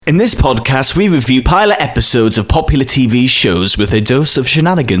In this podcast, we review pilot episodes of popular TV shows with a dose of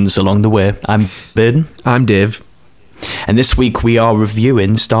shenanigans along the way. I'm Ben. I'm Dave. And this week we are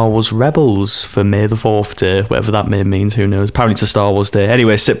reviewing Star Wars Rebels for May the 4th Day, whatever that may mean, who knows. Apparently it's a Star Wars Day.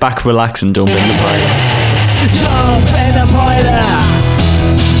 Anyway, sit back, relax, and don't bend the pilot. Don't bend the pilot!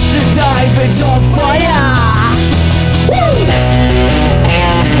 Dive into fire!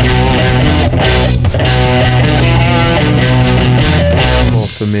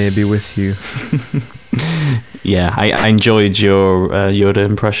 For maybe with you. Yeah, I enjoyed your Yoda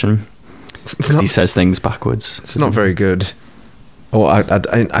impression. He says things backwards. It's not very good. Oh, I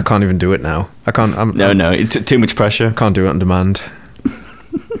can't even do it now. I can't. No, it's too much pressure. Can't do it on demand.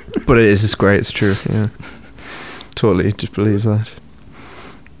 But it is. It's great. It's true. Yeah, totally. Just believe that.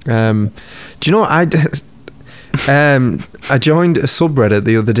 Do you know what I joined a subreddit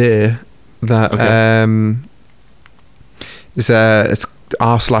the other day that it's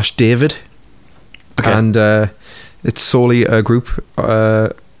r/David, Okay. and it's solely a group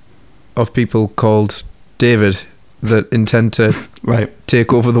of people called David that intend to Right.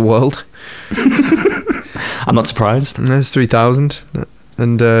 take over the world. I'm not surprised. And there's 3,000,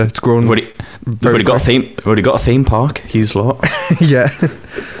 and it's grown. We've already got a theme park, Hughes Lot. Yeah.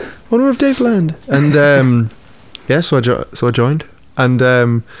 Wonder if Dave learned. And yeah, so I joined, and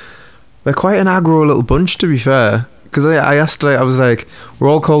they're quite an aggro little bunch, to be fair. Because I asked, I was like, we're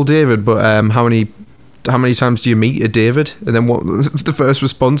all called David, but how many times do you meet a David? And then what the first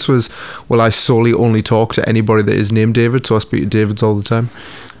response was, well, I solely only talk to anybody that is named David, so I speak to Davids all the time.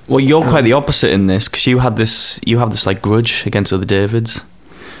 Well, you're quite the opposite in this, because you have this like grudge against other Davids.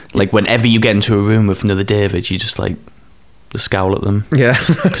 Like whenever you get into a room with another David, you just like scowl at them. Yeah.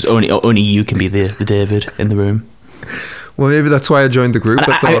 Because only you can be the David in the room. Well, maybe that's why I joined the group.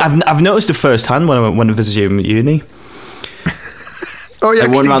 And I've noticed it firsthand when I visited you at uni. Oh, yeah,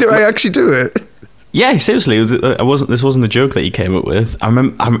 I actually do it? Yeah, seriously, this wasn't a joke that you came up with. I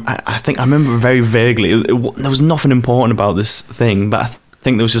remember very vaguely. There was nothing important about this thing, but I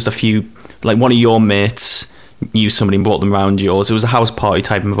think there was just a few, like one of your mates knew somebody and brought them round yours. It was a house party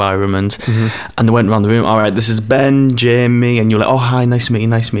type environment, and they went around the room. All right, this is Ben, Jamie, and you're like, oh hi, nice to meet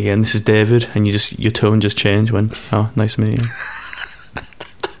you, and this is David, and your tone just changed when, oh, nice to meet you.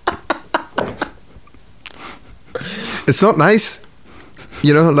 It's not nice.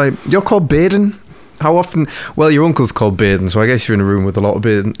 You know, like, you're called Baden. How often? Well, your uncle's called Baden, so I guess you're in a room with a lot of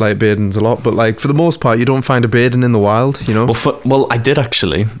Badens a lot. But like, for the most part, you don't find a Baden in the wild. You know. Well, I did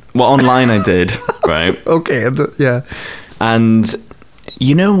actually. Well, online I did. Right. Okay. Yeah. And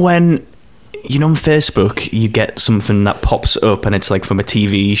you know when, on Facebook you get something that pops up and it's like from a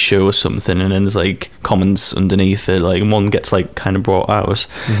TV show or something, and then there's like comments underneath it, like, and one gets like kind of brought out.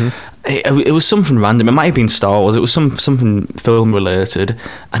 It was something random. It might have been Star Wars. It was something film related,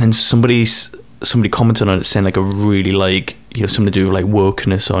 and then somebody commented on it saying like a really, like, something to do with like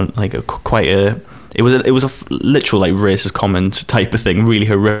wokeness, on like it was a literal like racist comment type of thing, really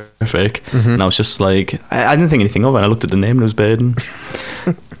horrific. And I was just like, I didn't think anything of it. I looked at the name and it was Baden.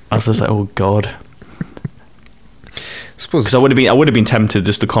 I was just like, oh god. Because I would have been tempted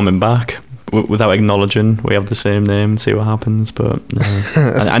just to comment back without acknowledging we have the same name and see what happens, but no.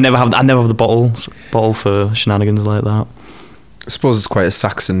 I never have the bottle for shenanigans like that. I suppose it's quite a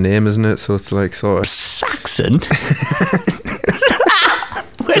Saxon name, isn't it? So it's like sort of Saxon.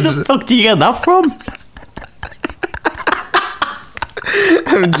 Where the fuck do you get that from?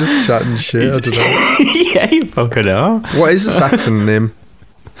 I'm just chatting shit. I don't know. Yeah, you fucking are. What is a Saxon name?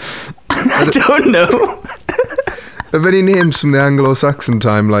 I don't know. Have any names from the Anglo-Saxon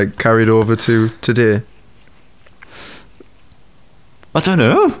time like carried over to today? I don't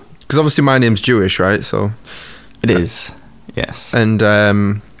know. Because obviously my name's Jewish, right? So it is. Yes. And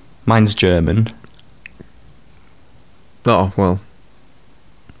mine's German. Oh well.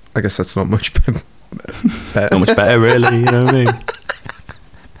 I guess that's not much better. Not much better, really. You know what I mean?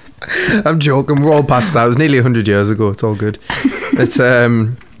 I'm joking. We're all past that. It was nearly 100 years ago. It's all good. It's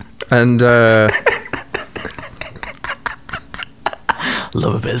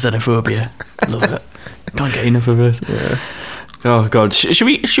love a bit of xenophobia. Love it. Can't get enough of it. Yeah. Oh god. Should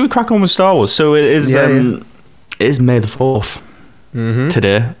we crack on with Star Wars? So it is. It is May the 4th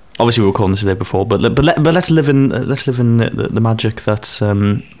today. Obviously, we were calling this the day before, but let's live in the magic that's.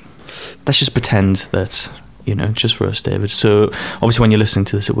 Let's just pretend that, just for us, David. So obviously, when you're listening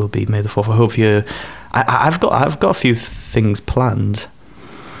to this, it will be May the 4th. I hope you. I've got a few things planned.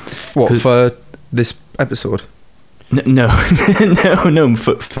 What, for this episode? No,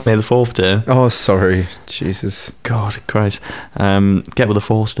 for May the 4th Day. Oh, sorry, Jesus, God, Christ. Get with the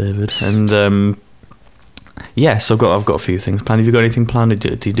force, David, and Yes, I've got a few things planned. Have you got anything planned? Or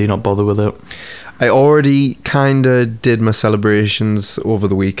do you not bother with it? I already kind of did my celebrations over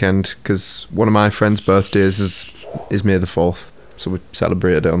the weekend because one of my friends' birthdays is May the 4th, so we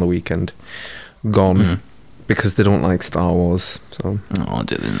celebrated it on the weekend. Gone because they don't like Star Wars. So Oh,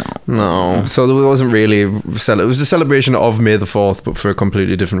 did they not? no, so there wasn't really it was a celebration of May the 4th, but for a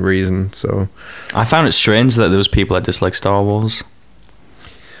completely different reason. So I found it strange that there was people that dislike Star Wars.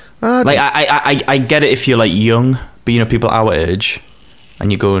 like I get it if you're like young, but you know, people our age,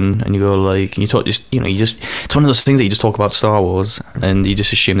 and you go like, and you talk just, you know, it's one of those things that you just talk about Star Wars and you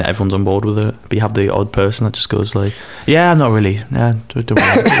just assume that everyone's on board with it, but you have the odd person that just goes like, yeah, I'm not really, yeah,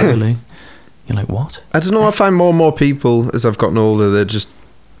 don't really. You're like, what? I don't know. I find more and more people as I've gotten older, they just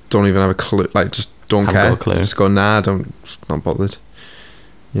don't even have a clue. Like, just don't Haven't care. got a clue. Just go, nah, just not bothered.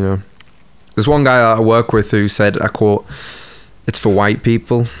 You know, there's one guy that I work with who said, I quote, "It's for white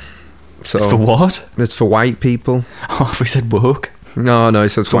people." So It's for what? It's for white people. Oh, if we said woke? No, he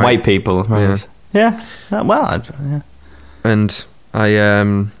says For white people, right? Yeah. Yeah. And I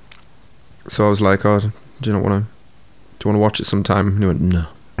so I was like, oh, do you want to watch it sometime? And he went, no.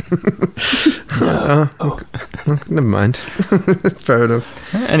 Okay, never mind. Fair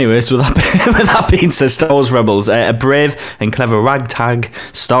enough. Anyways, with that being said, Star Wars Rebels, a brave and clever ragtag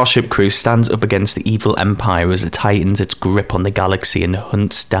starship crew stands up against the evil Empire as it tightens its grip on the galaxy and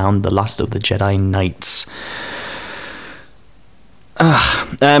hunts down the last of the Jedi Knights.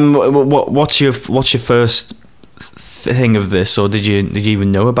 What's your first thing of this, or did you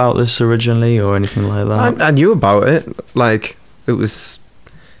even know about this originally, or anything like that? I knew about it. Like, it was.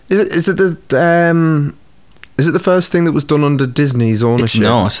 Is it the first thing that was done under Disney's ownership? It's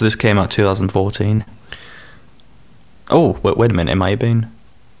not. So this came out 2014. Oh, wait a minute. It might have been.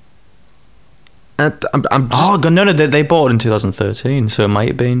 I'm just, Oh God, no, they bought it in 2013, so it might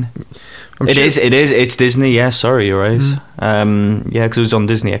have been. It is. It's Disney. Yeah, sorry, you're right. Yeah, because it was on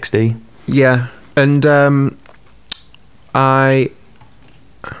Disney XD. yeah, and I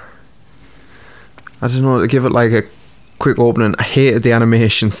don't know, to give it like a quick opening, I hated the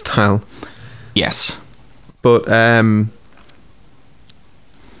animation style, Yes. but I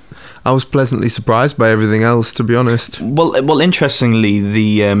was pleasantly surprised by everything else, to be honest. Well, interestingly,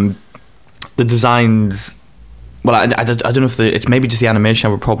 the designs. Well, I don't know if it's maybe just the animation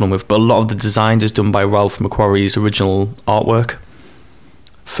I have a problem with, but a lot of the designs is done by Ralph McQuarrie's original artwork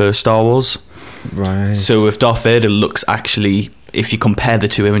for Star Wars. Right. So if Darth Vader looks actually, if you compare the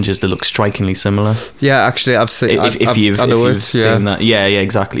two images, they look strikingly similar. Yeah, actually, I've seen. If you've seen that, yeah,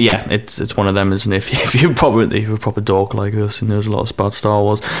 exactly. Yeah, it's one of them, isn't it? If you're a proper dork like us and knows a lot about Star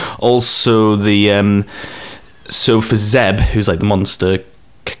Wars. Also, the so for Zeb, who's like the monster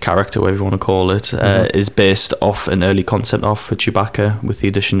character, whatever you want to call it, is based off an early concept art for Chewbacca with the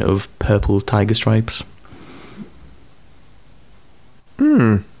addition of purple tiger stripes.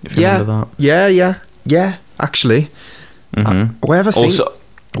 If you remember that. Yeah. Actually, where have I seen?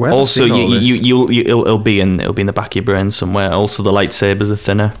 Also, it'll be in the back of your brain somewhere. Also, the lightsabers are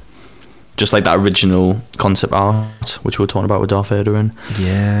thinner, just like that original concept art, which we were talking about with Darth Vader in.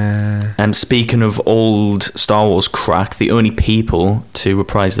 Yeah. And speaking of old Star Wars crack, the only people to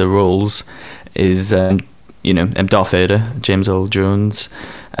reprise their roles is Darth Vader, James Earl Jones,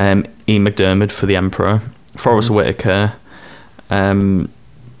 Ian McDiarmid for the Emperor, Forrest Whitaker, Mon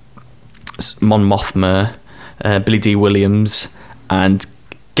Mothma, Billy D. Williams, and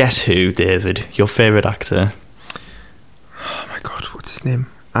guess who, David? Your favourite actor? Oh my God, what's his name?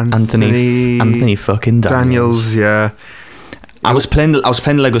 Anthony fucking Daniels. Yeah. I was playing the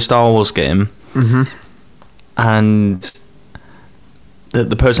Lego Star Wars game, and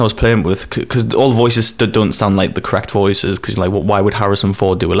the person I was playing with, because all the voices don't sound like the correct voices, because like, why would Harrison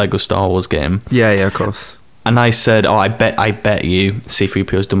Ford do a Lego Star Wars game? Yeah, of course. And I said, I bet you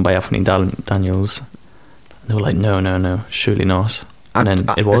C-3PO is done by Anthony Daniels. And they were like, no, surely not. And then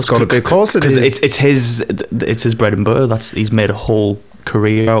it was. It's got to be. Of course it is. It's his bread and butter. He's made a whole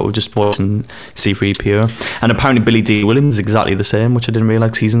career out of just voicing C-3PO. And apparently Billy D. Williams is exactly the same, which I didn't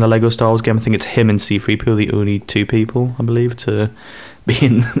realise. He's in the Lego Star Wars game. I think it's him and C-3PO, the only two people, I believe, to be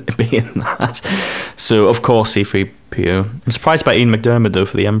in that. So, of course, C-3PO. I'm surprised by Ian McDiarmid, though,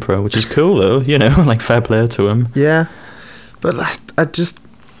 for the Emperor, which is cool, though, like, fair play to him. Yeah. But I just...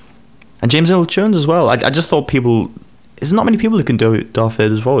 And James Earl Jones as well. I just thought there's not many people who can do Darth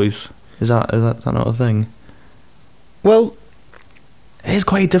Vader's voice. Is that not a thing? Well... It is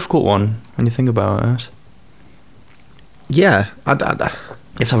quite a difficult one, when you think about it. Yeah. You have to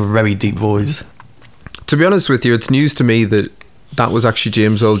have a very deep voice. To be honest with you, it's news to me that was actually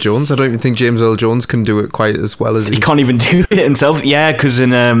James Earl Jones. I don't even think James Earl Jones can do it quite as well as he can't even do it himself. Yeah, because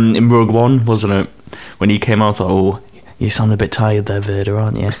in Rogue One, wasn't it? when he came out, I thought, oh, you sound a bit tired there, Vader,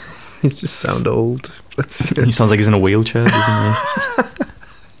 aren't you? You just sound old. He sounds like he's in a wheelchair, doesn't he?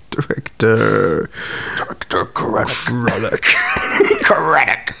 Director Krennic.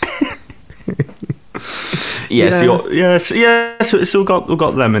 So we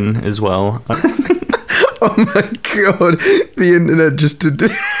got them in as well. Oh my god, the internet just did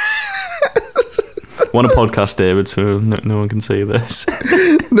this. Want a podcast, David, so no one can see this.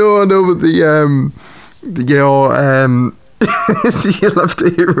 No, I know, but you'll have to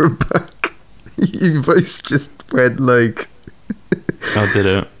hear it back. Your voice just went like... I did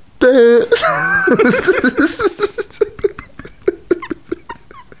it.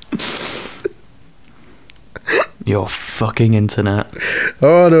 Your fucking internet.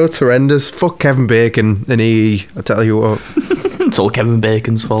 Oh no, it's horrendous. Fuck Kevin Bacon and EE, I tell you what. It's all Kevin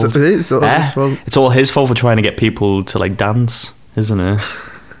Bacon's fault. It is all his fault. It's all his fault for trying to get people to like dance, isn't it?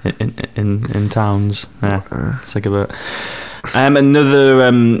 In towns. Yeah, it's like a bit.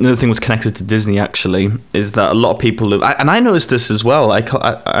 Another thing was connected to Disney actually is that a lot of people and I noticed this as well. I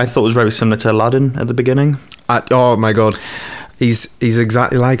thought it was very similar to Aladdin at the beginning. Oh my god, he's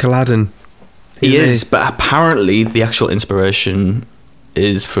exactly like Aladdin. He is, but apparently the actual inspiration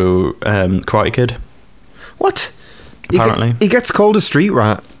is for Karate Kid. What? Apparently, he gets called a street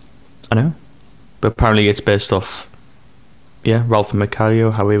rat. I know, but apparently it's based off. Yeah, Ralph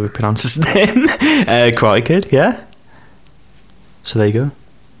Macchio, however you pronounce his name, Karate Kid. Yeah. So there you go.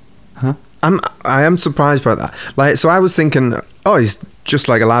 Huh? I am surprised by that. Like, so I was thinking, oh, he's just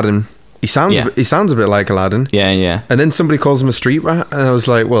like Aladdin. He sounds a bit like Aladdin. Yeah, yeah. And then somebody calls him a street rat, and I was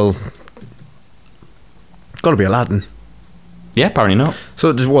like, well, got to be Aladdin. Yeah, apparently not.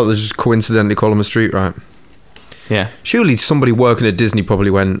 So they just coincidentally call him a street rat. Yeah. Surely somebody working at Disney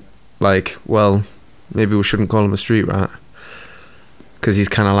probably went like, well, maybe we shouldn't call him a street rat because he's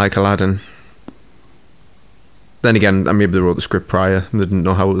kind of like Aladdin. Then again, maybe they wrote the script prior and they didn't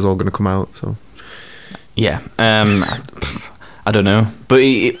know how it was all going to come out. So yeah, I don't know. But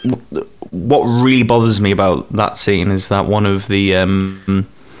what really bothers me about that scene is that one of the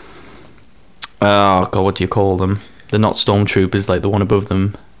oh god, what do you call them? They're not stormtroopers, like the one above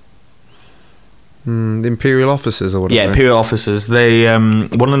them. The Imperial officers or whatever. Yeah, Imperial officers. They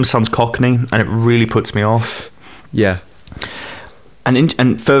one of them sounds Cockney, and it really puts me off. Yeah.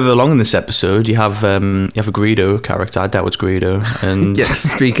 And further along in this episode, you have a Greedo character. I doubt it's Greedo. And yes,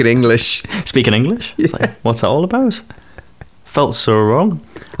 speaking English. Speaking English? Yeah. It's like, what's that all about? Felt so wrong.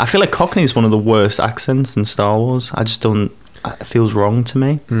 I feel like Cockney is one of the worst accents in Star Wars. I just don't... It feels wrong to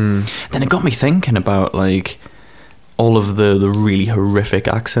me. Then it got me thinking about like all of the really horrific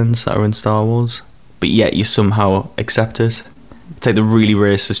accents that are in Star Wars, but yet you somehow accept it. It's like the really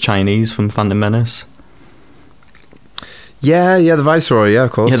racist Chinese from Phantom Menace. Yeah, the Viceroy, yeah,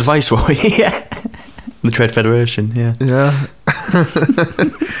 of course. Yeah, the Viceroy, yeah. The Trade Federation, yeah. Yeah.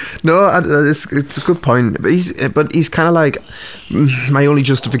 No, it's a good point. But he's kind of like, my only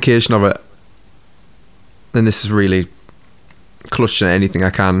justification of it, and this is really clutching at anything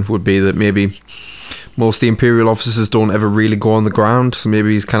I can, would be that maybe most of the Imperial officers don't ever really go on the ground, so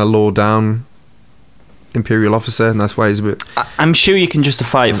maybe he's kind of low down Imperial officer, and that's why he's a bit... I'm sure you can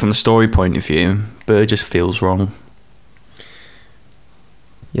justify it from a story point of view, but it just feels wrong.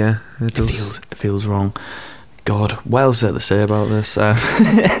 Yeah, it does. It feels wrong. God, what else is there to say about this?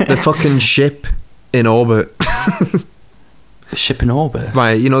 The fucking ship in orbit. The ship in orbit?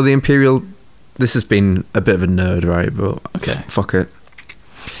 Right, you know, the Imperial... This has been a bit of a nerd, right? But okay. Fuck it.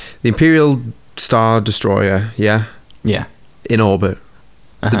 The Imperial Star Destroyer, yeah? Yeah. In orbit.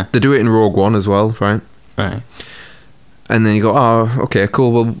 Uh-huh. They do it in Rogue One as well, right? Right. And then you go, oh, okay,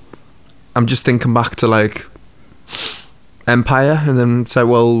 cool. Well, I'm just thinking back to, like, Empire, and then say,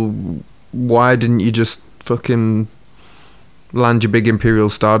 well, why didn't you just fucking land your big Imperial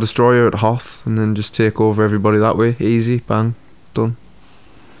Star Destroyer at Hoth and then just take over everybody that way? Easy, bang, done.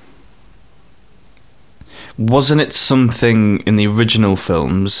 Wasn't it something in the original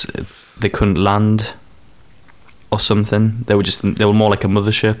films they couldn't land or something? They were more like a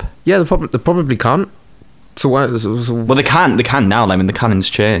mothership. Yeah, they probably can't. So why? Well, they can now. I mean, the canon's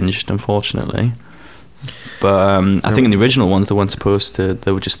changed, unfortunately. But I think in the original ones, they weren't supposed to.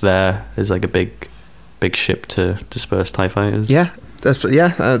 They were just there as like a big ship to disperse TIE fighters. Yeah, that's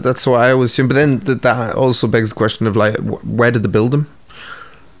what I always assume. But then that also begs the question of like, where did they build them?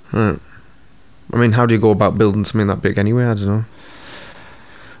 Right. I mean, how do you go about building something that big anyway? I don't know.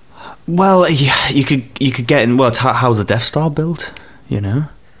 Well, yeah, you could get in. Well, it's how's the Death Star built? You know.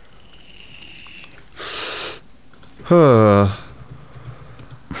 I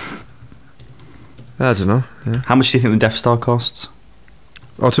don't know. Yeah. How much do you think the Death Star costs?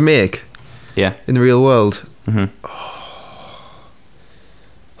 Or to make? Yeah. in the real world. hmm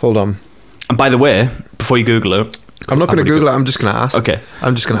Hold on. And by the way, before you Google it, I'm not going to Google it. I'm just going to ask. Okay.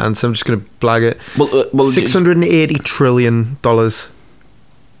 I'm just going to answer. I'm just going to blag it. Well, $680 trillion.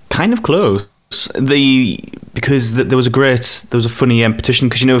 kind of close. Because there was a funny petition,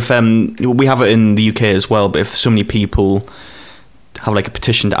 because if we have it in the UK as well, but if so many people have like a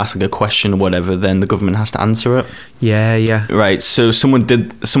petition to ask like a question or whatever, then the government has to answer it. Yeah. Right. So someone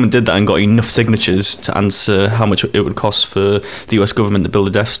did that and got enough signatures to answer how much it would cost for the US government to build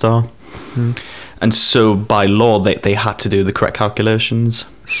a Death Star. And so by law they had to do the correct calculations.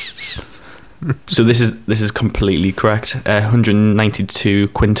 So this is completely correct. 192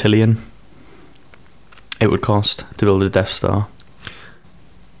 quintillion it would cost to build a Death Star.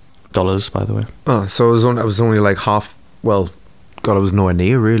 Dollars, by the way. Oh, so I was only like half. Well, God, I was nowhere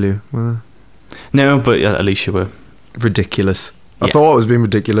near really. No, but at least you were. Ridiculous. I Yeah. thought it was being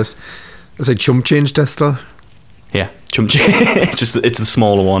ridiculous. It's like chump change Death Star. Yeah, it's the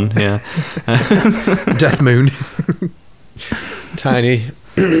smaller one. Yeah. Death Moon. Tiny.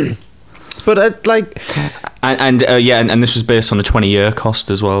 But And this was based on a 20-year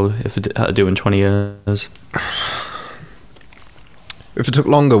cost as well. If it had to do in 20 years. if it took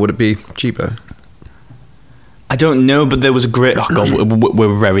longer, would it be cheaper? I don't know, but there was a great. Oh God,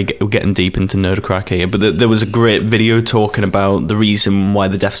 we're getting deep into nerdcrack here. But there was a great video talking about the reason why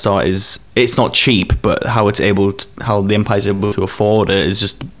the Death Star it's not cheap, but how the Empire's able to afford it is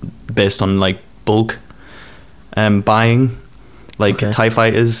just based on like bulk buying, like TIE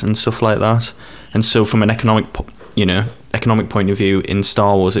fighters and stuff like that. And so from an economic point of view, in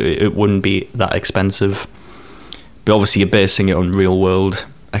Star Wars, it wouldn't be that expensive. But obviously, you're basing it on real world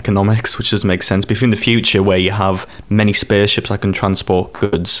economics, which doesn't make sense. But if in the future, where you have many spaceships that can transport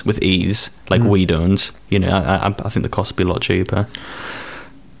goods with ease, like we don't, I think the cost would be a lot cheaper.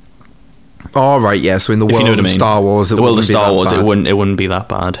 Oh, right, yeah. So in the world of Star Wars, it wouldn't be that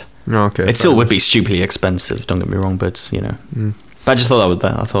bad. Okay. It still would be stupidly expensive. Don't get me wrong, but But I just thought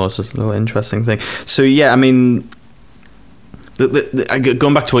I thought it was a little interesting thing. So yeah, I mean,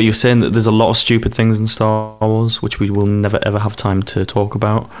 going back to what you were saying, that there's a lot of stupid things in Star Wars which we will never ever have time to talk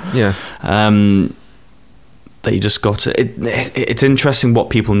about. Yeah. That you just got to. It's interesting what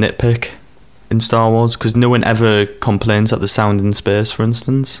people nitpick in Star Wars, because no one ever complains at the sound in space, for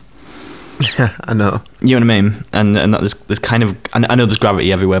instance. Yeah, I know. You know what I mean? And that there's kind of, I know there's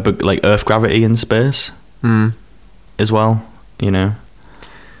gravity everywhere, but like Earth gravity in space as well.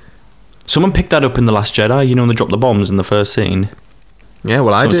 Someone picked that up in The Last Jedi. When they dropped the bombs in the first scene. Yeah,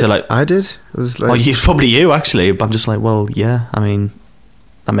 well, I did. Said, I did. It was like, probably you actually. But I'm just like, well, yeah. I mean,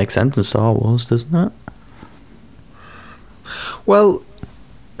 that makes sense in Star Wars, doesn't it? Well,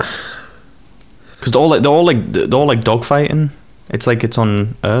 because they're all like dogfighting. It's like it's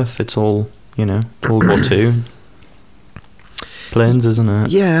on Earth. It's all World War II planes, isn't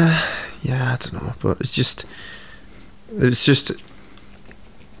it? Yeah, I don't know, but it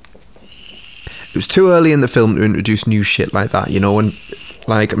was too early in the film to introduce new shit like that, and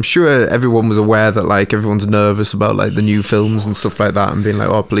like I'm sure everyone was aware that like everyone's nervous about like the new films and stuff like that, and being like,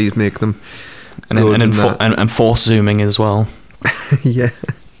 oh, please make them good and force zooming as well. Yeah.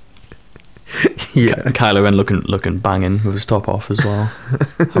 Yeah. Kylo Ren looking banging with his top off as well,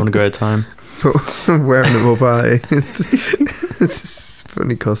 having a great time. Wearing a mobile. It's a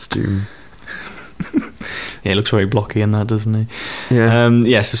funny costume. Yeah, he looks very blocky in that, doesn't he?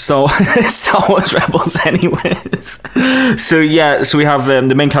 Yeah. So Star Wars Rebels, anyways. So we have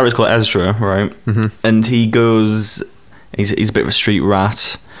the main character is called Ezra, right? Mm-hmm. And he goes, he's a bit of a street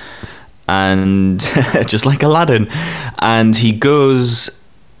rat, and just like Aladdin, and he goes.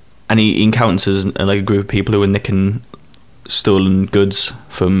 And he encounters like a group of people who are nicking stolen goods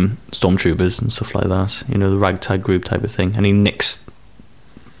from stormtroopers and stuff like that. The ragtag group type of thing. And he nicks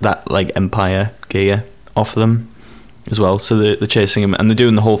that like Empire gear off them as well. So they're chasing him, and they're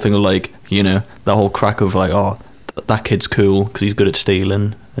doing the whole thing of like, that whole crack of like, oh, that kid's cool because he's good at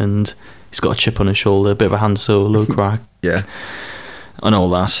stealing, and he's got a chip on his shoulder, a bit of a Han Solo crack. Yeah. And all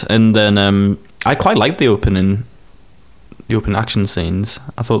that. And then I quite like the opening action scenes.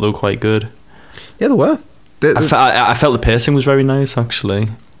 I thought they were quite good. Yeah, they were. I felt the pacing was very nice, actually.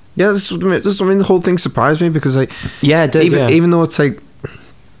 Yeah, the whole thing surprised me because it did, even though it's like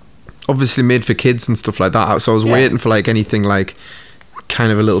obviously made for kids and stuff like that, so I was waiting for like anything like kind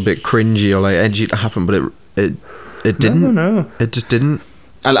of a little bit cringy or like edgy to happen, but it didn't. No. It just didn't.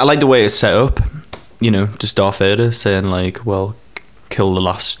 I like the way it's set up. Just Darth Vader saying like, "Well, kill the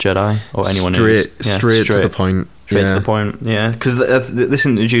last Jedi," or anyone straight to the point. Straight to the point, yeah. Because this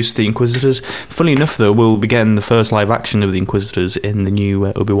introduced the Inquisitors. Funny enough, though, we'll be getting the first live action of the Inquisitors in the new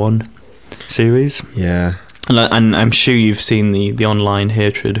Obi-Wan. series. Yeah. And I'm sure you've seen the online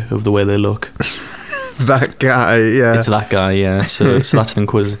hatred of the way they look. That guy, yeah. It's that guy, yeah. So that's an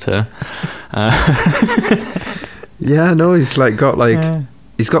Inquisitor. Yeah, no, he's like got like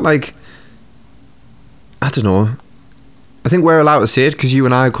he's got like, I don't know. I think we're allowed to say it because you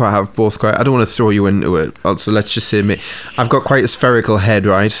and I have both quite. I don't want to throw you into it. Also, let's just say me. I've got quite a spherical head,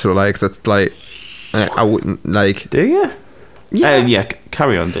 right? So like that's like, I wouldn't like. Do you? Yeah. Yeah.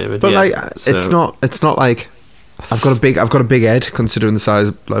 Carry on, David. But yeah, like, so- it's not like I've got a big head considering the size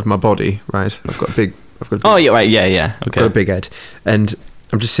of my body, right? I've got a big. Oh yeah, right, yeah. I've Okay. got a big head, and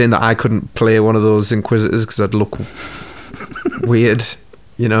I'm just saying that I couldn't play one of those Inquisitors because I'd look weird,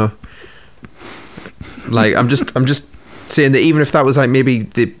 you know. Like I'm just saying that even if that was like maybe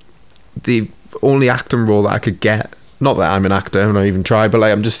the only acting role that I could get, not that I'm an actor, I'm not even try, but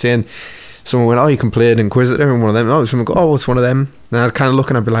like I'm just saying, someone went, oh, you can play an Inquisitor and one of them. Oh, someone go, oh, it's one of them. And I'd kind of look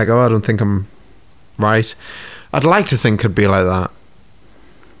and I'd be like, oh, I don't think I'm right. I'd like to think it'd be like that.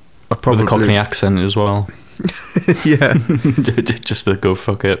 I'd With a Cockney accent as well. Yeah. Just to go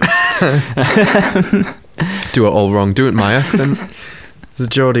fuck it. Do it all wrong. Do it in my accent. The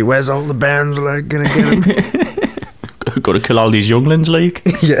Geordie, where's all the bands like gonna get him? Got to kill all these younglings, like.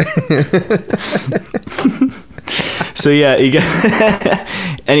 Yeah. So yeah,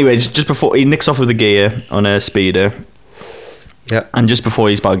 anyway, just before he nicks off with the gear on a speeder, Yeah. and just before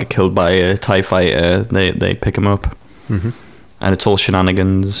he's about to get killed by a TIE fighter, they pick him up, and it's all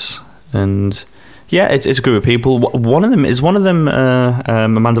shenanigans. And yeah, it's a group of people. One of them a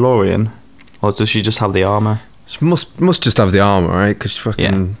Mandalorian, or does she just have the armor? She must just have the armor, right? Because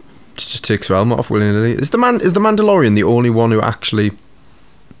she just takes her helmet off willingly. Is the Mandalorian the only one who actually?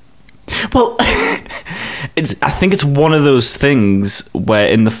 Well, I think it's one of those things where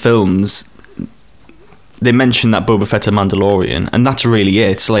in the films they mention that Boba Fett's a Mandalorian, and that's really it.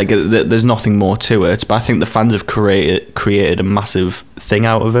 It's like there's nothing more to it. But I think the fans have created a massive thing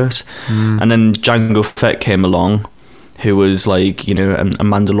out of it. And then Jango Fett came along, who was like, you know, a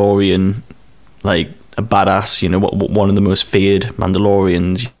Mandalorian, like a badass, you know, one of the most feared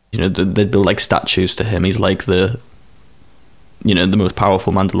Mandalorians. You know, they'd build like statues to him. He's like the most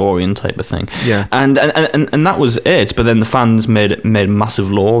powerful Mandalorian type of thing. Yeah. And that was it. But then the fans made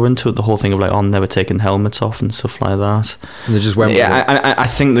massive lore into it. The whole thing of like, never taking helmets off and stuff like that. And they just went with it. I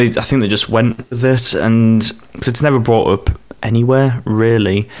think they just went with it, and 'cause it's never brought up anywhere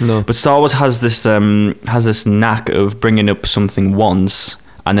really. No. But Star Wars has this knack of bringing up something once,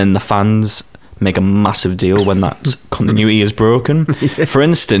 and then the fans make a massive deal when that continuity is broken. Yeah. For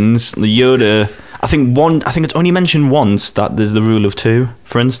instance, the Yoda. I think it's only mentioned once that there's the rule of two,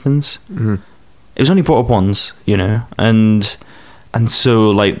 for instance. Mm-hmm. It was only brought up once, you know, and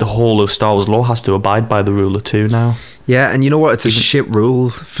so like the whole of Star Wars lore has to abide by the rule of two now. Yeah, and you know what? It's a shit rule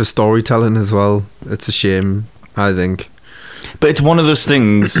for storytelling as well. It's a shame, I think. But it's one of those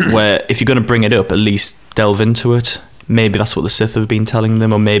things where if you're going to bring it up, at least delve into it. Maybe that's what the Sith have been telling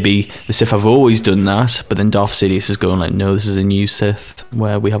them, or maybe the Sith have always done that, but then Darth Sidious is going like, no, this is a new Sith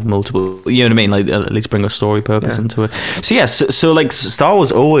where we have multiple, you know what I mean? Like, at least bring a story purpose into it. So yeah, so like Star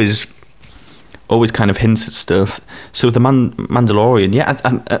Wars always kind of hints at stuff. So with the Mandalorian, yeah,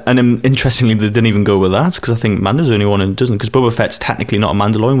 and interestingly, they didn't even go with that, because I think Mando's the only one who doesn't, because Boba Fett's technically not a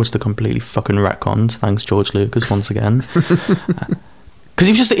Mandalorian, which they completely fucking retconned. Thanks, George Lucas, once again.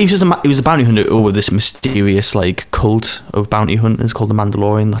 Because he was a bounty hunter over this mysterious like cult of bounty hunters called the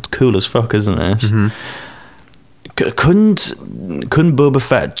Mandalorian. That's cool as fuck, isn't it? Mm-hmm. Couldn't Boba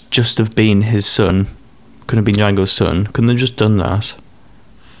Fett just have been his son? Couldn't have been Jango's son? Couldn't they have just done that?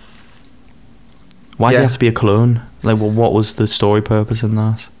 Why did he have to be a clone? Like, well, what was the story purpose in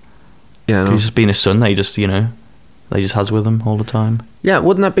that? Yeah, Could he just been a son that he just has with him all the time? Yeah,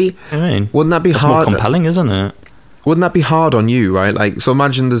 wouldn't that be? You know what I mean, wouldn't that be that's hard? more compelling, isn't it? Wouldn't that be hard on you, right? Like, so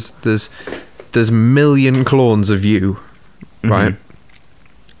imagine there's million clones of you, right?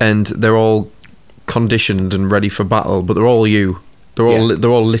 And they're all conditioned and ready for battle, but they're all you. They're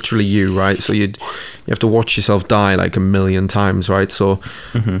all literally you, right? So you have to watch yourself die like a million times, right? So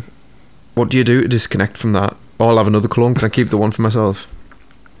what do you do to disconnect from that? Oh, I'll have another clone. Can I keep the one for myself?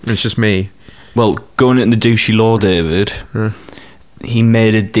 It's just me. Well, going into the douchey law, David. He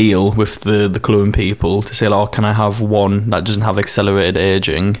made a deal with the clone people to say, oh, can I have one that doesn't have accelerated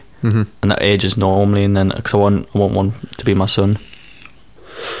aging and that ages normally, and then because I want one to be my son.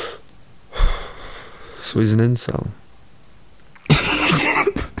 So he's an incel.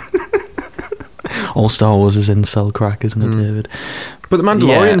 All Star Wars is incel crack, isn't it, David? But the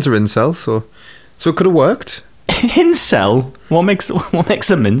Mandalorians are incel, so it could have worked. Incel? What makes them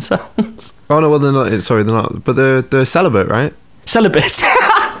incels? Oh no, well they're not. Sorry, they're not. But they're celibate, right? Celibate.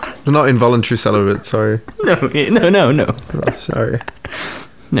 They're not involuntary celibate. Sorry. No. Oh, sorry.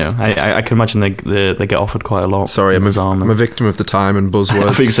 No, I can imagine they get offered quite a lot. Sorry, I'm bizarre, a victim of the time and buzzwords.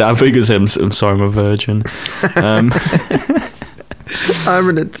 I think it's him. I'm sorry, I'm a virgin. I'm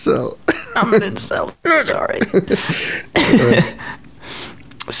an incel. I'm an incel. Sorry.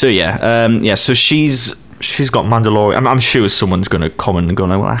 So yeah. So she's got Mandalorian. I'm sure someone's going to comment and go,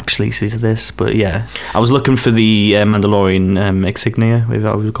 well, actually, this is this. But yeah, I was looking for the Mandalorian insignia, if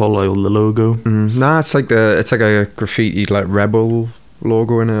I would call it, or the logo. Nah, it's like a graffiti like rebel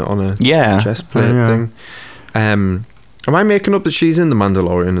logo in it on a chest plate thing. Am I making up that she's in the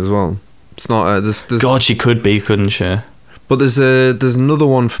Mandalorian as well? It's not. There's God, she could be, couldn't she? But there's another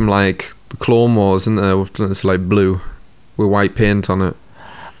one from like the Clone Wars, isn't there? It's like blue with white paint on it.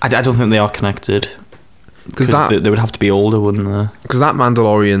 I don't think they are connected. Because they would have to be older, wouldn't they? Because that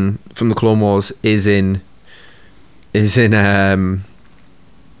Mandalorian from the Clone Wars is in the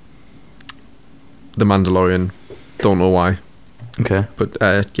Mandalorian. Don't know why. Okay. But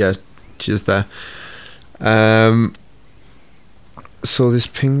yeah, she's there. So this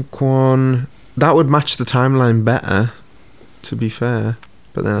pink one, that would match the timeline better, to be fair.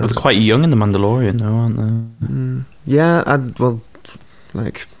 But they're quite young in the Mandalorian, though, aren't they? Yeah,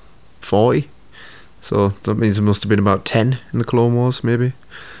 like 40. So that means it must have been about 10 in the Clone Wars, maybe.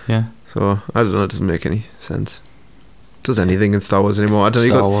 Yeah. So I don't know. It doesn't make any sense. Does anything in Star Wars anymore? I don't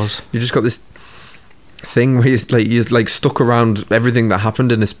know. Wars. You just got this thing where you're stuck around everything that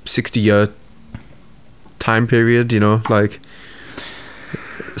happened in this 60-year time period. Like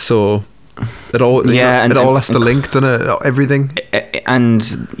so. It all it all has to link, doesn't it? Everything. And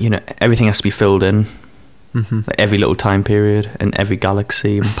everything has to be filled in. Mm-hmm. Like every little time period and every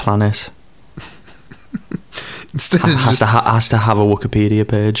galaxy and planet. Instead has to have a Wikipedia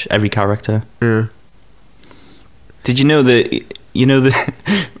page. Every character. Yeah. Did you know that?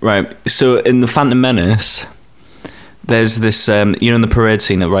 Right. So in the Phantom Menace, there's this. In the parade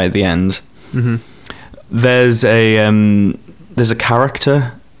scene right at the end. Mm-hmm. There's a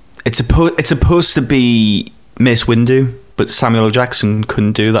character. It's supposed to be Mace Windu, but Samuel L. Jackson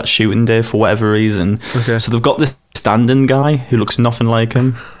couldn't do that shooting day for whatever reason. Okay. So they've got this stand-in guy who looks nothing like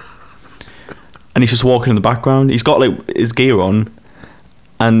him. And he's just walking in the background. He's got his gear on,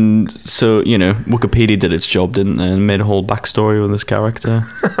 and so Wikipedia did its job, didn't they? And made a whole backstory with this character.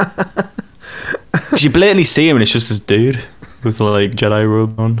 Because you blatantly see him, and it's just this dude with Jedi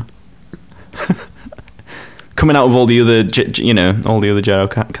robe on, coming out of all the other, all the other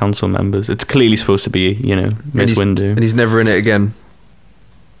Jedi Council members. It's clearly supposed to be, Mace Windu, and he's never in it again.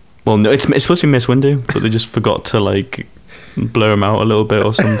 Well, no, it's supposed to be Mace Windu, but they just forgot to blur him out a little bit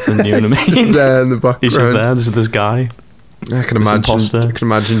or something. You know what I mean? There in the background. He's just there. There's this guy. I can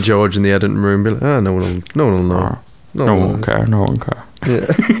imagine George in the editing room be like, no one will know. No one will care. No one will care. Yeah.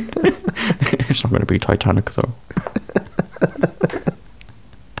 It's not going to be Titanic though.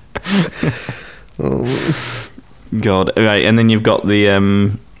 Oh. God. Right, and then you've got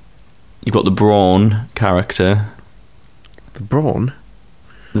the Brawn character. The Brawn?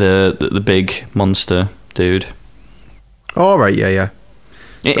 The big monster dude. Oh, right, yeah.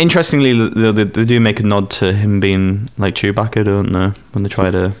 Interestingly, they do make a nod to him being like Chewbacca, don't they? When they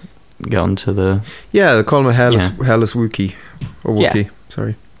try to get onto the... Yeah, they call him a hairless Wookiee. Or Wookiee,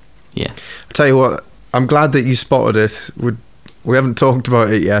 sorry. Yeah. I'll tell you what, I'm glad that you spotted it. We haven't talked about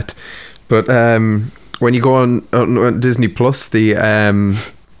it yet, but when you go on Disney Plus, the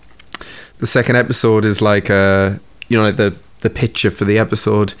second episode is like the picture for the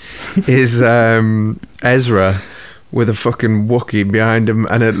episode is Ezra with a fucking Wookiee behind him,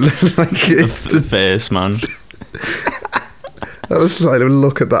 and it it's the face, man. I was like,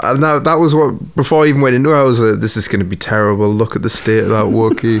 look at that, and that was what, before I even went into it, I was like, this is going to be terrible. Look at the state of that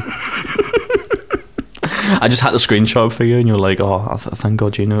Wookiee. I just had the screenshot for you, and you're like, oh, thank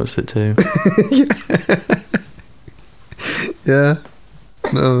God you noticed it too. Yeah.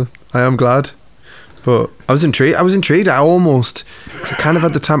 No, I am glad. But I was intrigued. I almost, cause I kind of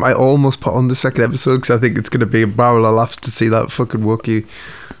at the time, I almost put on the second episode because I think it's going to be a barrel of laughs to see that fucking Wookiee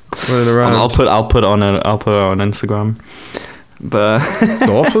running around. I'll put it on Instagram. But it's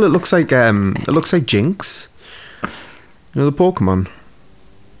awful. It looks like Jinx. You know the Pokemon.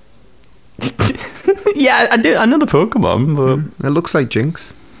 Yeah, I do. I know the Pokemon, but it looks like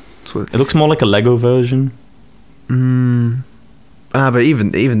Jinx. It looks more like a Lego version. But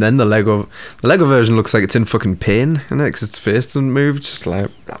even then, the Lego version looks like it's in fucking pain, innit? Because its face doesn't move. It's just like,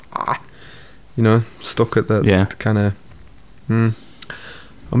 stuck at that kind of.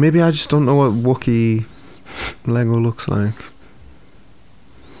 Or maybe I just don't know what Wookiee Lego looks like.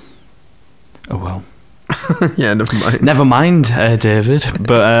 Oh well. Yeah, never mind. Never mind, David.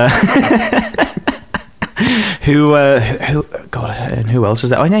 But who? God, and who else is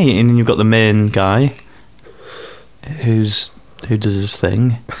there? Oh, yeah, and then you've got the main guy, who does his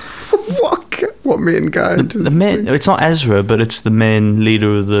thing. What main guy? The main. It's not Ezra, but it's the main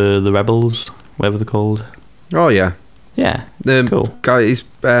leader of the rebels, whatever they're called. Oh yeah, Yeah, the cool. guy. He's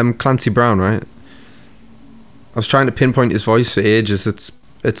Clancy Brown, right? I was trying to pinpoint his voice for ages. It's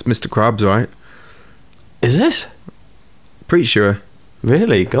Mr. Krabs, right? Is it Pretty sure.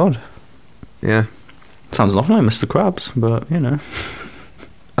 really? God, Yeah, sounds nothing like Mr. Krabs, but you know.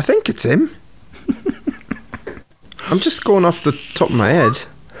 I think it's him. I'm just going off the top of my head.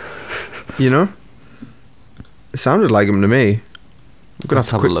 You know, it sounded like him to me. I'm gonna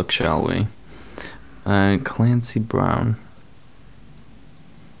Let's have have to a look, shall we? Clancy Brown.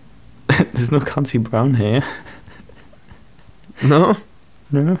 There's no Clancy Brown here. No.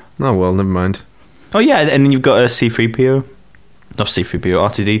 No. Oh well, never mind. Oh yeah, and then you've got a C-3PO. Not C-3PO,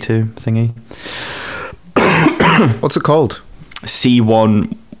 R2-D2 thingy. What's it called?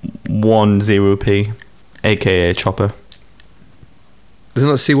 C110P, aka Chopper. Isn't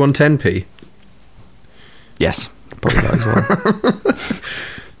it C110P? Yes, probably that as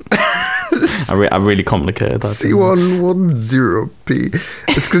well. I really complicated that. C110P.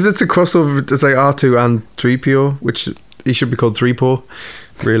 It's because it's a crossover. It's like R2 and 3PO, which he should be called 3PO.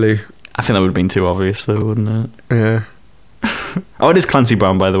 Really. I think that would have been too obvious though, wouldn't it? Yeah. Oh, it is Clancy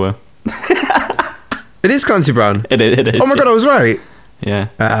Brown, by the way. It is Clancy Brown. It is. Oh my god, I was right.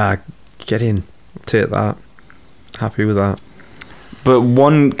 Yeah. Get in. Take that. Happy with that. But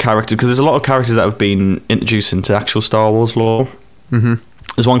one character, because there's a lot of characters that have been introduced into actual Star Wars lore. Mm-hmm.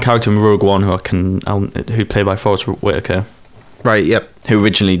 There's one character in Rogue One who who played by Forrest Whitaker, Right, yep. who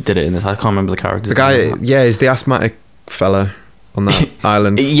originally did it in this. I can't remember the character's The guy, name. yeah, he's the asthmatic fella on that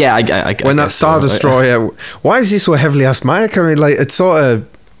island. Yeah, I When that guess Star so. Destroyer... Why is he so heavily asthmatic? I mean, like, it's sort of...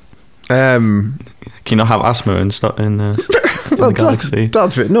 Can you not have asthma in the galaxy?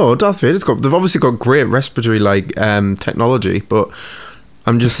 Darth Vader's got... They've obviously got great respiratory, like, technology, but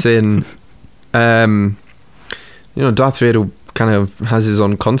I'm just saying... Darth Vader kind of has his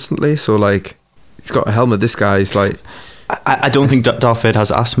on constantly, so, like, he's got a helmet. This guy's, like... I don't think Darth Vader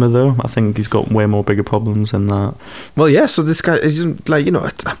has asthma, though. I think he's got way more bigger problems than that. Well, yeah, so this guy isn't, like,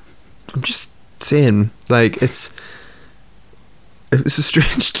 I'm just saying, like, it's a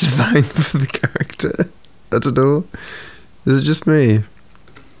strange design for the character. I don't know. Is it just me?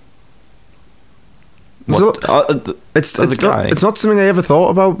 What? It's not something I ever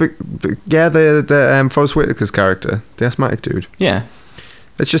thought about. But yeah, the Forrest Whitaker's character, the asthmatic dude. Yeah.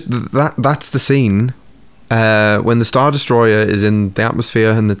 It's just that's the scene when the Star Destroyer is in the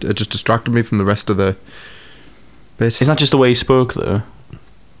atmosphere, and it just distracted me from the rest of the bit. Is that just the way he spoke, though?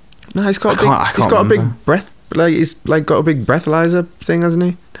 No, he's got I can't a big remember. breath. Like he's like got a big breathalyzer thing, hasn't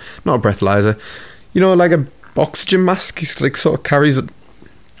he? Not a breathalyzer. Like a oxygen mask. He's like sort of carries it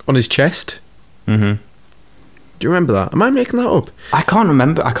on his chest. Mm-hmm. Do you remember that? Am I making that up? I can't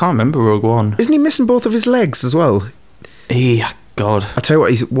remember Rogue One. Isn't he missing both of his legs as well? God. I tell you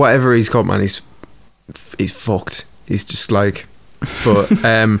what, whatever he's got, man, he's fucked. He's just like, but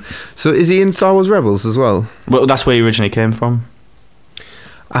so is he in Star Wars Rebels as well? Well, that's where he originally came from.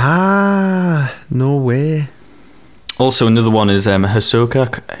 Ah, no way. Also, another one is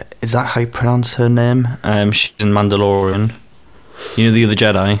Ahsoka. Is that how you pronounce her name? She's in Mandalorian. You know, the other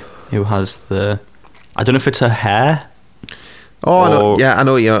Jedi who has the... I don't know if it's her hair. Oh, I know. Yeah, I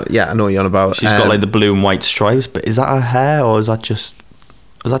know what you're on about. She's got like the blue and white stripes, but is that her hair or is that just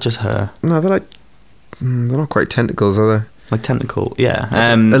her? No, they're like they're not quite tentacles, are they? Like tentacle,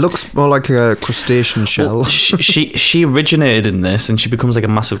 yeah. It looks more like a crustacean shell. Well, she originated in this, and she becomes like a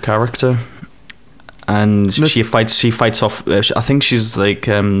massive character, and she fights off. I think she's like.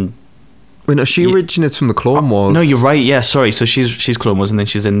 Wait, no, she originates from the Clone Wars. No, you're right. Yeah, sorry. So she's Clone Wars, and then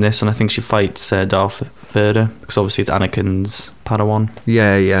she's in this, and I think she fights Darth Vader because obviously it's Anakin's Padawan.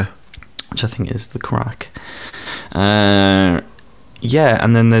 Yeah. Which I think is the crack. Yeah,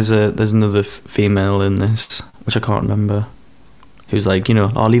 and then there's another female in this, which I can't remember, who's like,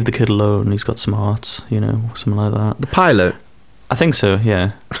 I'll leave the kid alone. He's got some hearts, something like that. The pilot. I think so.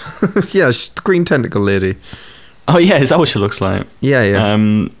 Yeah. Yeah, she's the green tentacle lady. Oh yeah, is that what she looks like? Yeah.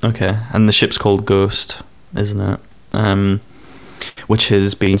 Okay, and the ship's called Ghost, isn't it? Which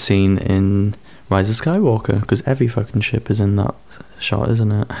has been seen in Rise of Skywalker, because every fucking ship is in that shot,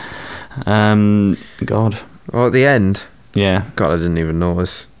 isn't it? God. Oh, at the end. Yeah. God, I didn't even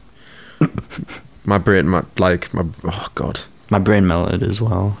notice. My brain, oh god, my brain melted as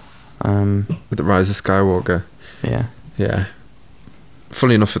well. With the Rise of Skywalker. Yeah. Yeah.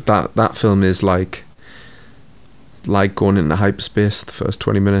 Funny enough, that film is like like going into hyperspace the first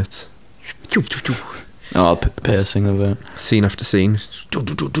 20 minutes. Oh, pacing of it. Scene after scene.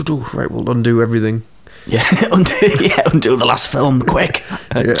 Right, we'll undo everything. Yeah, undo the last film, quick.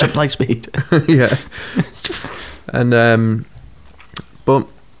 Jump light speed. Yeah. And, but,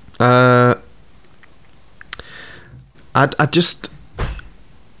 I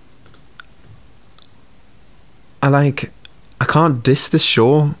can't diss this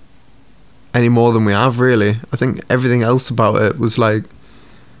show any more than we have, really. I think everything else about it was like,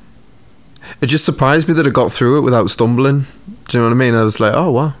 it just surprised me that it got through it without stumbling. Do you know what I mean? I was like,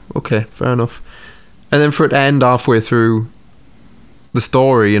 oh wow, okay, fair enough. And then for it to end halfway through the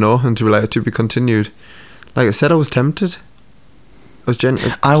story, you know, and to be like, to be continued. Like I said, I was tempted.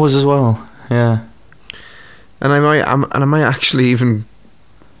 I was as well. Yeah. And I might actually even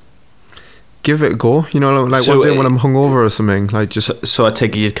give it a go. You know, like So, one day when I'm hungover or something. Like just. So I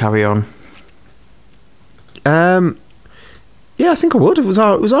take it you'd carry on. Yeah, I think I would. It was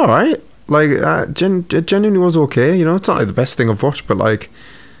all right. Like, it genuinely was okay. You know, it's not like the best thing I've watched, but like,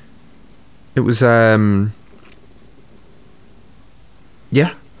 it was. Yeah,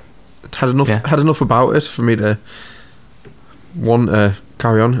 it had enough about it for me to want to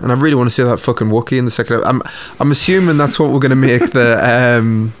carry on, and I really want to see that fucking Wookiee in the second. I'm assuming that's what we're gonna make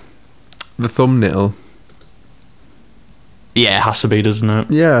the thumbnail. Yeah, it has to be, doesn't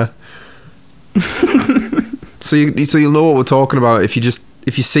it? Yeah. So you'll know what we're talking about if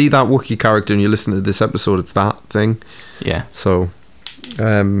you see that Wookiee character and you listen to this episode. It's that thing. Yeah. So,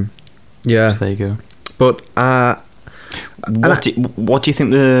 yeah. So there you go. But what do you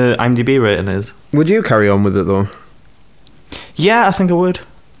think the IMDb rating is? would you carry on with it though? Yeah, I think I would.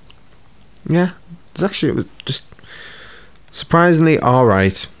 Yeah, it was just surprisingly all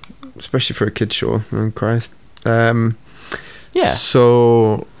right, especially for a kids show. Oh, Christ. Yeah.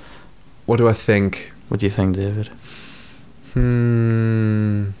 So, what do I think? What do you think, David? I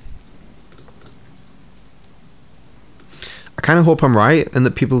kind of hope I'm right and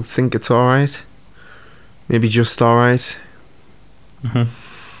that people think it's all right. Maybe just all right.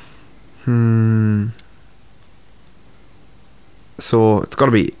 So it's got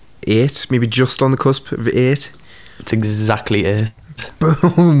to be 8, maybe just on the cusp of 8. It's exactly 8.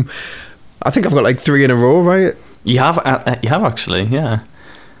 Boom. I think I've got like 3 in a row, right? You have actually, yeah.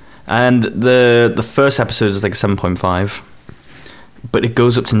 And the first episode is like 7.5, but it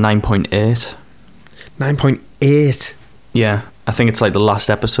goes up to 9.8. 9.8. Yeah, I think it's like the last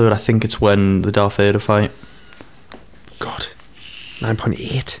episode. I think it's when the Darth Vader fight. God,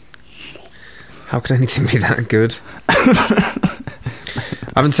 9.8. How could anything be that good?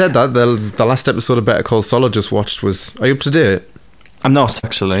 Having said that, the last episode of Better Call Saul I just watched was... Are you up to date? I'm not,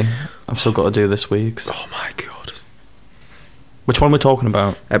 actually. I've still got to do this week's. Oh my God. Which one we're talking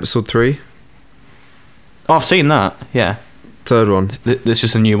about? Episode 3. Oh, I've seen that, yeah. Third one. There's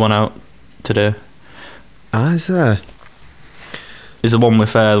just a new one out today. Ah, is there? Is the one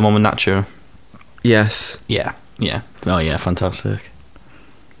with Nacho? Yes. Yeah. Oh yeah, fantastic.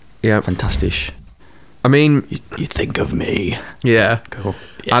 Yeah. Fantastic. I mean... You think of me. Yeah. Cool.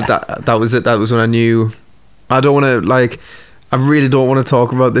 Yeah. That was it. That was when I knew... I don't want to, like... I really don't want to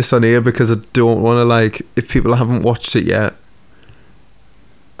talk about this on here because I don't want to, like... If people haven't watched it yet,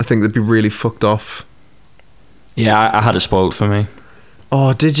 I think they'd be really fucked off. Yeah, I had it spoiled for me.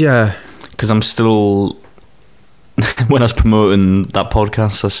 Oh, did you? Because I'm still... when I was promoting that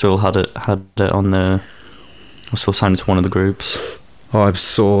podcast, I still had it on the... I was still signed to one of the groups. Oh, I'm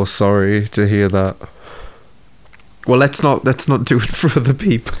so sorry to hear that. Well, let's not do it for other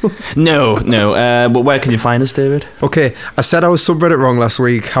people. No. But where can you find us, David? Okay, I said I was subreddit wrong last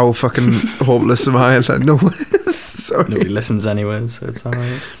week. How fucking hopeless am I? Like, no, sorry. Nobody listens anyway, so it's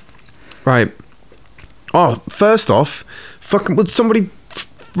alright. Right. Oh, first off, fucking would somebody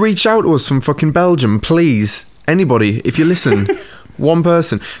reach out to us from fucking Belgium, please? Anybody, if you listen. One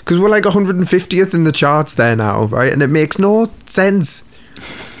person. Because we're like 150th in the charts there now, right? And it makes no sense.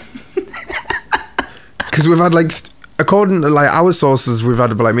 Because we've had like, according to like our sources, we've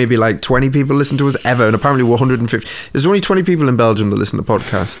had like maybe like 20 people listen to us ever, and apparently we're 150. There's only 20 people in Belgium that listen to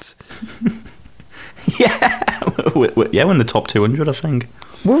podcasts. Yeah, we're in the top 200, I think.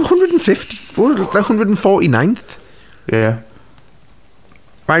 We're 150. We're like 149th. Yeah.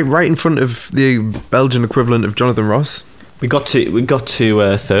 Right in front of the Belgian equivalent of Jonathan Ross. We got to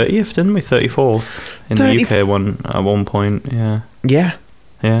 30th, didn't we? 34th in the UK one at one point. Yeah. Yeah.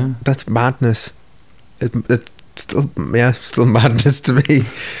 Yeah. That's madness. It's still madness to me.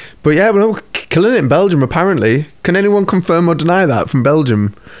 But yeah, we're killing it in Belgium apparently. Can anyone confirm or deny that from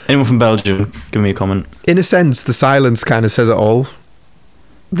Belgium? Anyone from Belgium, give me a comment. In a sense, the silence kind of says it all.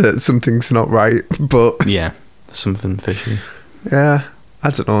 That something's not right, but... Yeah, something fishy. Yeah, I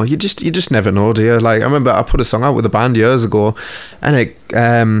don't know. You just never know, do you? Like, I remember I put a song out with a band years ago, and it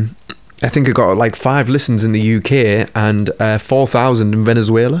I think it got like 5 listens in the UK and 4,000 in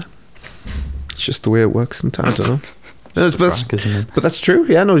Venezuela. It's just the way it works sometimes. I don't know. No, but that's true.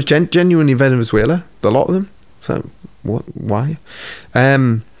 Yeah, no, it's genuinely Venezuela. A lot of them. So what? Why?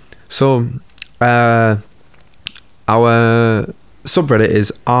 So our subreddit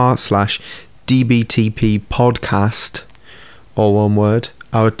is r/DBTP podcast, all one word.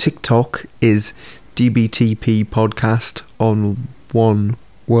 Our TikTok is DBTP podcast on one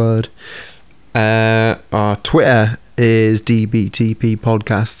word. Our Twitter is DBTP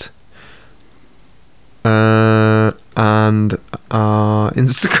podcast. And our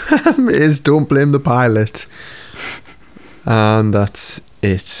Instagram is Don't Blame the Pilot. And that's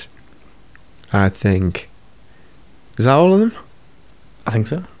it, I think. Is that all of them? I think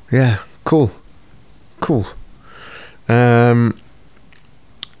so. Yeah, cool. And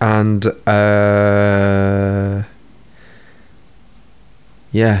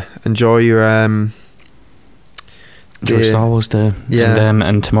yeah, enjoy your enjoy Star Wars Day. Yeah.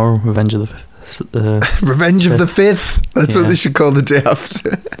 And tomorrow, Revenge of the Revenge of the 5th. That's what they should call the day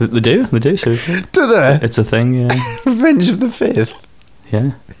after. They do, seriously. Do they? It's a thing, yeah. Revenge of the 5th.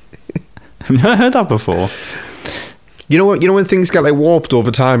 Yeah. I've never heard that before. You know what? You know when things get like warped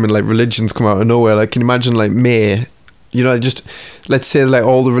over time and like religions come out of nowhere. Like, can you imagine like May? You know, just let's say like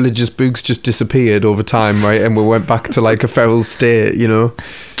all the religious books just disappeared over time, right? And we went back to like a feral state, you know.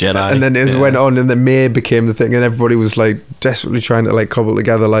 Jedi. And then it went on, and then May became the thing, and everybody was like desperately trying to like cobble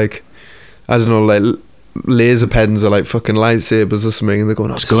together like, I don't know, like laser pens or like fucking lightsabers or something, and they're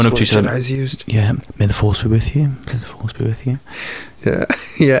going, "Oh, it's going up to Jedi's used." Yeah, may the force be with you. May the force be with you. Yeah,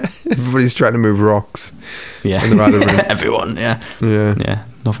 yeah. Everybody's trying to move rocks. Yeah, in the right room. Everyone. Yeah. Yeah.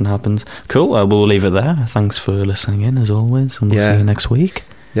 Nothing happens. Cool. We'll leave it there. Thanks for listening in as always, and we'll see you next week.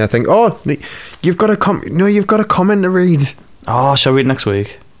 Yeah. I think. Oh, you've got a you've got a comment to read. Oh, shall I read next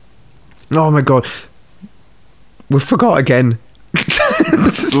week? Oh my god, we forgot again.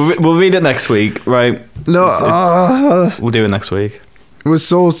 We'll read it next week, right? No, we'll do it next week. We're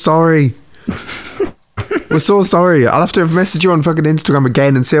so sorry. We're so sorry. I'll have to message you on fucking Instagram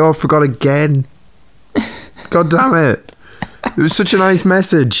again and say, "Oh, I forgot again." God damn it! It was such a nice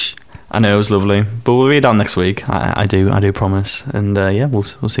message. I know, it was lovely, but we'll read it out next week. I do promise. And yeah, we'll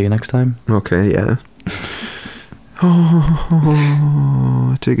see you next time. Okay, yeah.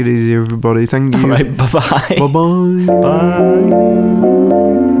 Oh, take it easy, everybody. Thank you. All right, bye-bye. Bye-bye. Bye.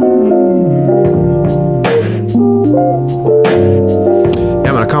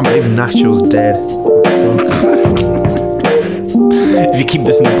 Yeah, man, I can't believe Nacho's dead. What the fuck? If you keep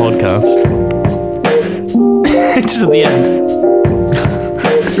this in the podcast, just at the end.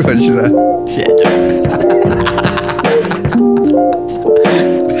 What should I? Shit.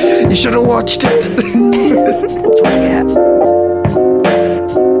 You should have watched it. That's what I get.